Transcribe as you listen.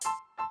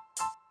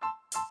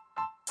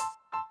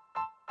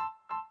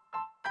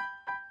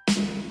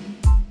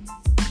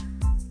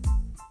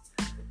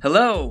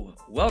Hello,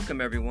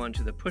 welcome everyone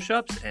to the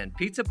Push-Ups and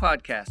Pizza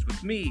Podcast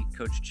with me,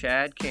 Coach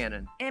Chad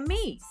Cannon. And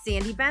me,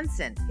 Sandy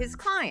Benson, his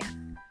client.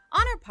 On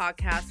our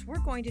podcast, we're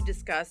going to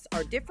discuss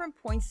our different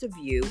points of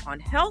view on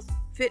health,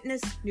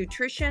 fitness,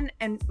 nutrition,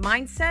 and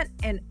mindset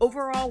and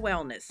overall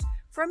wellness.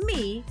 From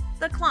me,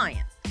 the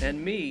client.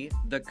 And me,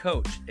 the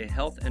coach, a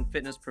health and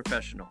fitness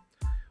professional.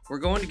 We're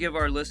going to give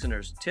our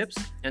listeners tips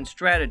and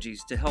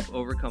strategies to help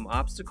overcome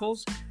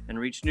obstacles and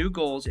reach new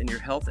goals in your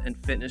health and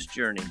fitness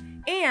journey.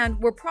 And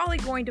we're probably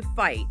going to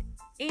fight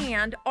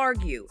and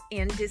argue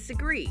and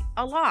disagree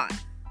a lot.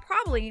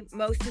 Probably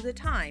most of the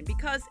time,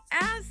 because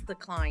as the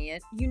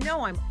client, you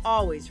know I'm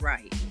always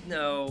right.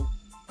 No,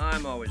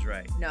 I'm always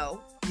right.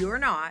 No, you're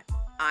not.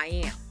 I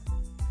am.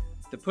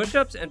 The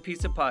Push-Ups and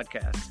Pizza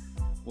Podcast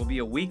will be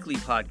a weekly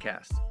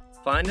podcast.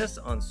 Find us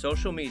on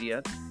social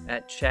media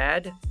at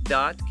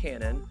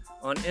chad.cannon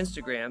on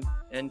Instagram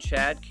and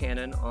Chad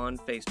Cannon on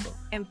Facebook.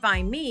 And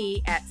find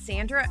me at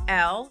Sandra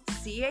L.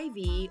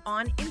 CAV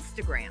on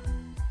Instagram.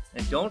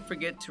 And don't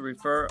forget to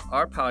refer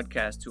our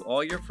podcast to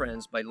all your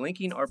friends by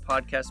linking our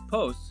podcast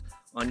posts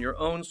on your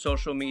own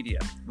social media.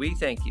 We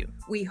thank you.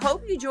 We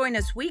hope you join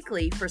us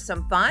weekly for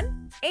some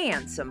fun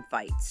and some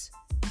fights.